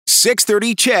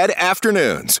6:30 CHED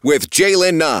Afternoons with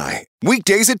Jaylen Nye.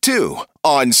 Weekdays at 2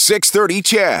 on 6:30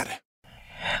 CHED.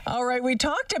 All right, we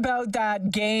talked about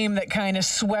that game that kind of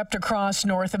swept across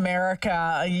North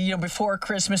America, before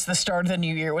Christmas, the start of the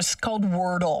new year. It was called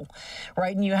Wordle,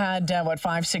 right? And you had,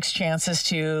 5-6 chances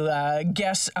to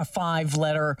guess a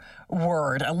 5-letter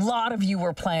word. A lot of you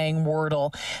were playing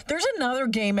Wordle. There's another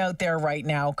game out there right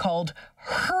now called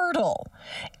Heardle,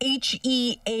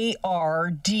 Heardle.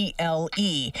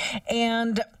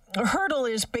 And Heardle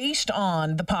is based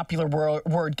on the popular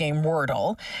word game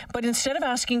Wordle, but instead of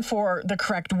asking for the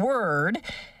correct word,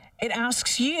 it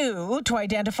asks you to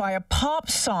identify a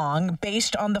pop song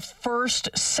based on the first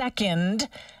second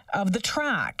of the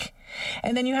track.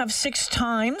 And then you have 6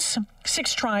 tries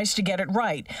to get it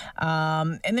right.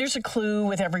 And there's a clue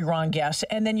with every wrong guess,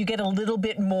 and then you get a little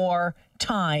bit more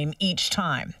time each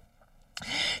time.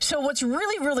 So what's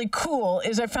really, really cool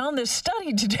is I found this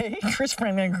study today. Chris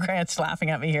Grant's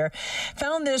laughing at me here.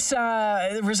 Found this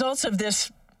the results of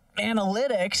this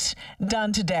analytics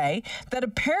done today that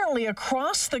apparently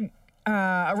across the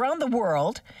around the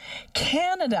world,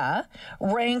 Canada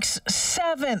ranks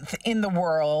 7th in the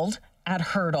world at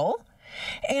Heardle,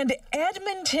 and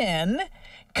Edmonton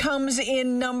comes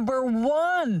in number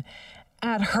 1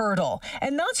 at Heardle.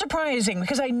 And not surprising,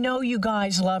 because I know you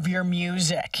guys love your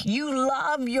music. You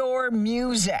love your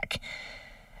music.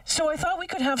 So I thought we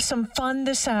could have some fun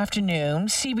this afternoon.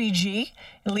 CBG,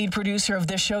 lead producer of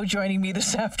this show, joining me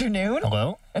this afternoon.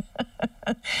 Hello.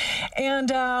 And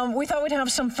we thought we'd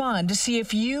have some fun to see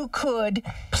if you could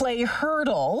play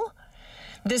Heardle,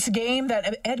 this game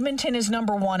that Edmonton is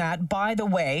number 1 at. By the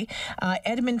way,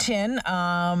 Edmonton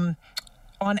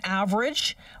on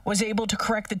average, was able to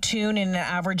correct the tune in an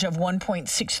average of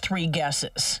 1.63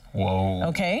 guesses. Whoa.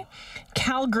 Okay.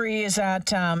 Calgary is at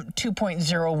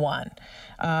 2.01.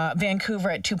 Vancouver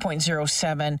at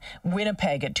 2.07.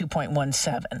 Winnipeg at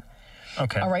 2.17.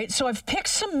 Okay. All right. So I've picked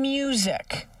some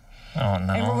music. Oh,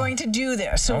 no. And we're going to do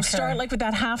this. So Okay. start like with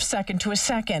that half second to a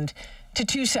second to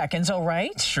 2 seconds, all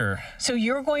right? Sure. So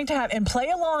you're going to have, and play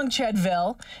along,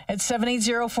 Chedville, at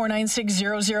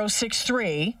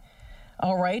 780-496-0063.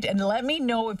 All right, and let me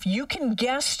know if you can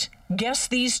guess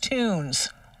these tunes.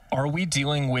 Are we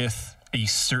dealing with a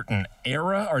certain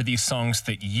era? Are these songs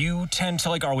that you tend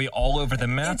to like? Are we all over the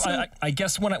map? I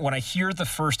guess when I hear the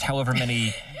first however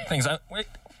many things,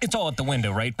 it's all out the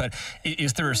window, right? But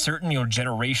is there a certain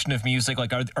generation of music?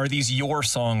 Like, are these your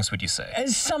songs, would you say?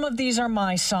 Some of these are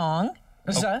my song.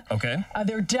 Okay.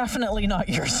 They're definitely not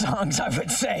your songs, I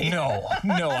would say. No,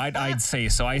 I'd say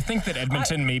so. I think that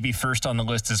Edmonton may be first on the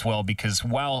list as well, because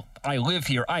while I live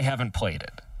here, I haven't played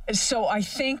it. So I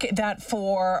think that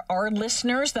for our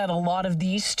listeners, that a lot of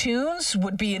these tunes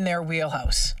would be in their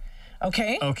wheelhouse.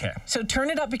 Okay? Okay. So turn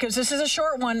it up, because this is a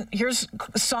short one. Here's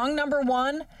song number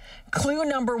 1, clue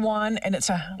number 1, and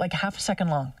it's like half a second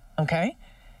long. Okay?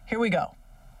 Here we go.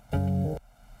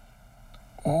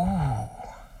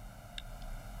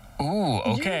 Ooh,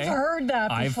 okay. You've heard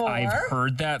that before. I've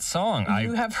heard that song.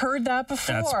 You have heard that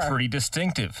before. That's pretty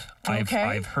distinctive. Okay.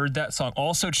 I've heard that song.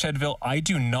 Also, Chedville, I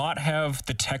do not have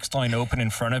the text line open in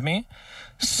front of me,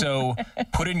 so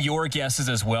put in your guesses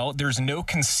as well. There's no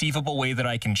conceivable way that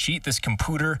I can cheat. This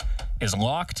computer is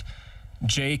locked.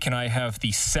 Jay, can I have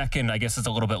the second? I guess it's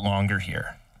a little bit longer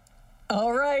here.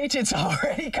 All right, it's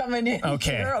already coming in.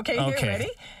 Okay. Here. Okay,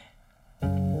 ready?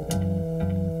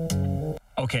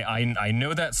 Okay, I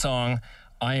know that song.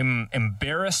 I'm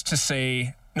embarrassed to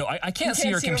say... No, I can't see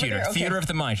your computer. Okay. Theater of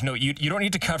the mind. No, you don't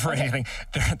need to cover anything.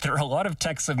 There are a lot of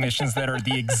text submissions that are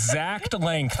the exact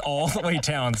length all the way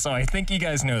down, so I think you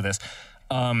guys know this.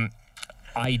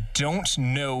 I don't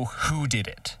know who did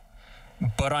it,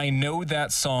 but I know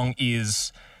that song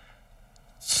is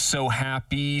So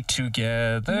Happy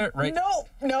Together, right? No.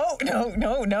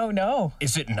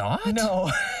 Is it not?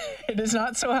 No, it is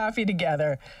not So Happy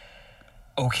Together.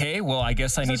 Okay, well, I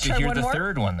guess I need to hear the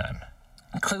third one then.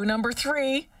 Clue number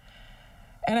 3,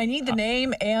 and I need the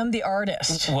name and the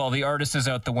artist. Well, the artist is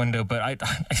out the window, but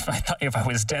if I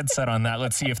was dead set on that,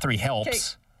 let's see if 3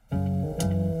 helps.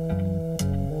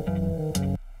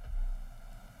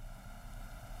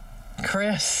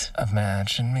 Chris.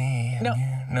 Imagine me. And No.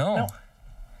 you. No.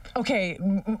 Okay,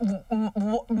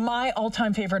 my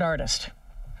all-time favorite artist.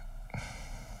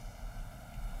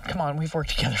 Come on, we've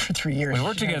worked together for 3 years. We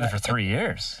worked together for 3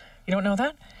 years. You don't know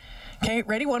that? Okay,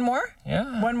 ready? One more?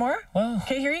 Yeah. One more? Well.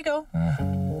 Okay, here you go.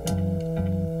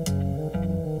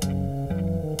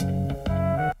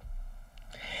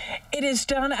 It is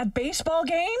done at baseball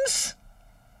games.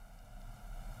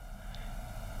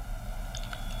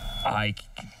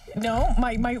 No,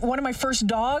 my one of my first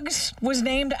dogs was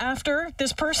named after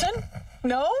this person.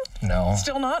 No? No.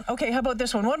 Still not? Okay, how about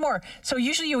this one? One more. So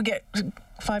usually you would get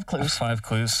 5 clues. 5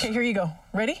 clues. Okay, here you go.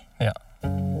 Ready? Yeah. A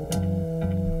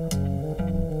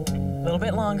little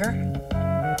bit longer.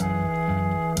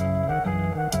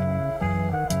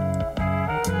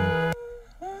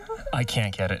 I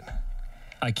can't get it.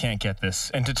 I can't get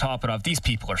this. And to top it off, these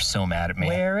people are so mad at me.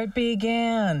 Where it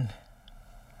began.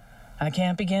 I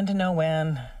can't begin to know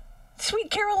when. Sweet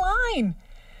Caroline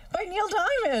by Neil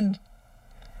Diamond.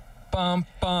 Bum,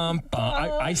 bum,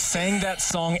 bum. I sang that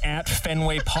song at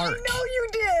Fenway Park. I know you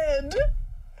did.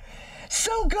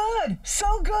 So good.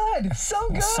 So good. So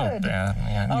good. So bad,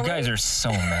 man. You guys are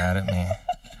so mad at me.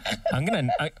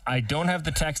 I don't have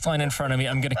the text line in front of me.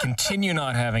 I'm going to continue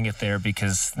not having it there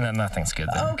because nothing's good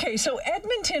there. Okay, so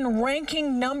Edmonton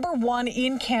ranking number 1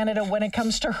 in Canada when it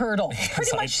comes to hurdle.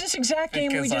 Pretty much this exact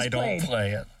game we just played. Because I don't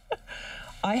play it.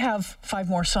 I have 5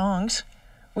 more songs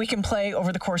we can play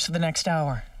over the course of the next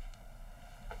hour.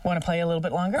 Want to play a little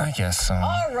bit longer? I guess so.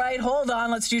 All right, hold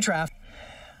on. Let's do traffic.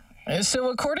 So,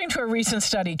 according to a recent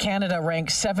study, Canada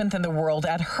ranks 7th in the world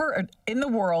at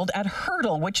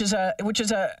hurdle, which is a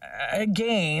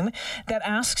game that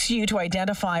asks you to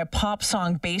identify a pop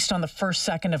song based on the first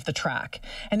second of the track,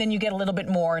 and then you get a little bit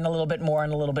more and a little bit more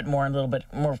and a little bit more and a little bit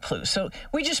more clues. So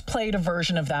we just played a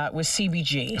version of that with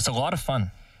CBG. It's a lot of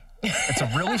fun. It's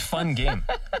a really fun game.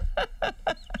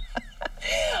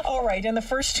 All right, and the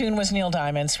first tune was Neil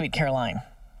Diamond, Sweet Caroline.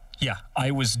 Yeah,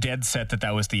 I was dead set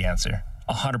that was the answer.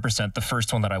 100%, the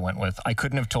first one that I went with. I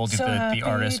couldn't have told you the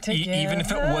artist. Even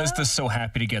if it was the So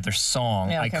Happy Together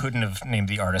song, yeah, okay. I couldn't have named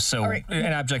the artist. So right. An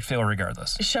abject fail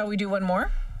regardless. Shall we do one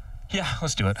more? Yeah,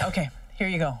 let's do it. Okay, here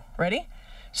you go. Ready?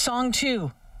 Song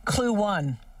 2, clue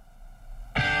 1.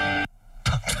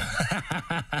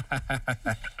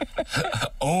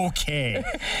 Okay.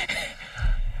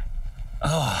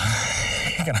 Oh,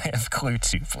 can I have clue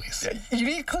 2, please? You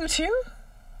need clue 2?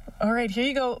 All right, here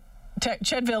you go.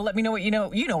 Chedville, let me know what you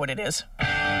know. You know what it is.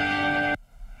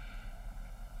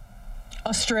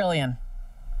 Australian.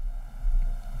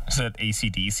 Is that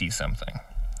AC/DC something?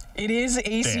 It is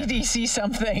AC/DC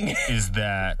something. Is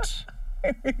that...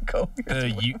 Here you go.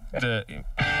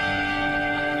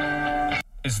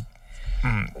 Is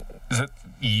it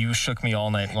You Shook Me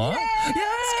All Night Long?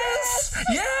 Yes!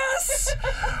 Yes!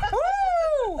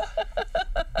 Woo!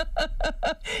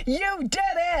 You did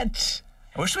it!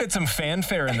 I wish we had some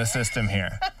fanfare in the system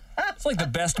here. It's like the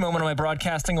best moment of my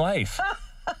broadcasting life.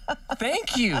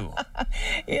 Thank you.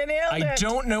 You nailed it. I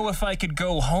don't know if I could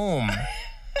go home.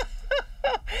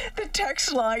 The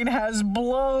text line has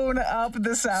blown up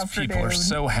this afternoon. People are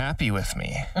so happy with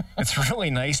me. It's really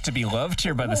nice to be loved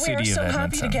here by the city of Edmonton. We're so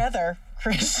happy together,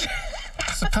 Chris.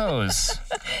 I suppose.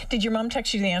 Did your mom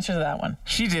text you the answer to that one?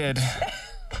 She did.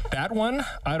 That one?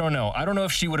 I don't know. I don't know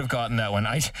if she would have gotten that one.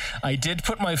 I did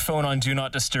put my phone on Do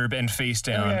Not Disturb and face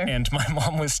down, okay. And my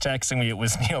mom was texting me. It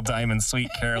was Neil Diamond,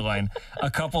 Sweet Caroline, a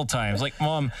couple times. Like,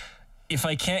 Mom, if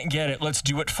I can't get it, let's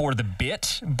do it for the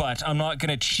bit, but I'm not going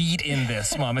to cheat in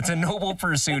this, Mom. It's a noble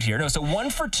pursuit here. No, so 1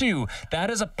 for 2. That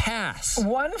is a pass.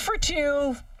 1 for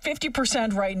 2,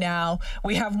 50% right now.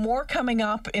 We have more coming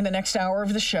up in the next hour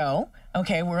of the show.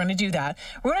 Okay, we're going to do that.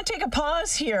 We're going to take a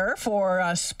pause here for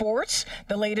sports.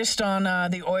 The latest on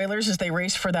the Oilers as they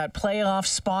race for that playoff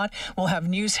spot. We'll have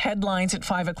news headlines at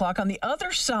 5 o'clock. On the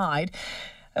other side,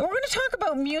 we're going to talk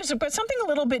about music, but something a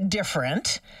little bit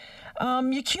different.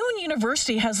 MacEwan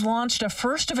University has launched a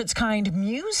first-of-its-kind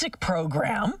music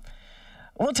program.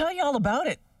 We'll tell you all about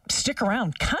it. Stick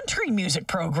around. Country music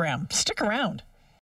program. Stick around.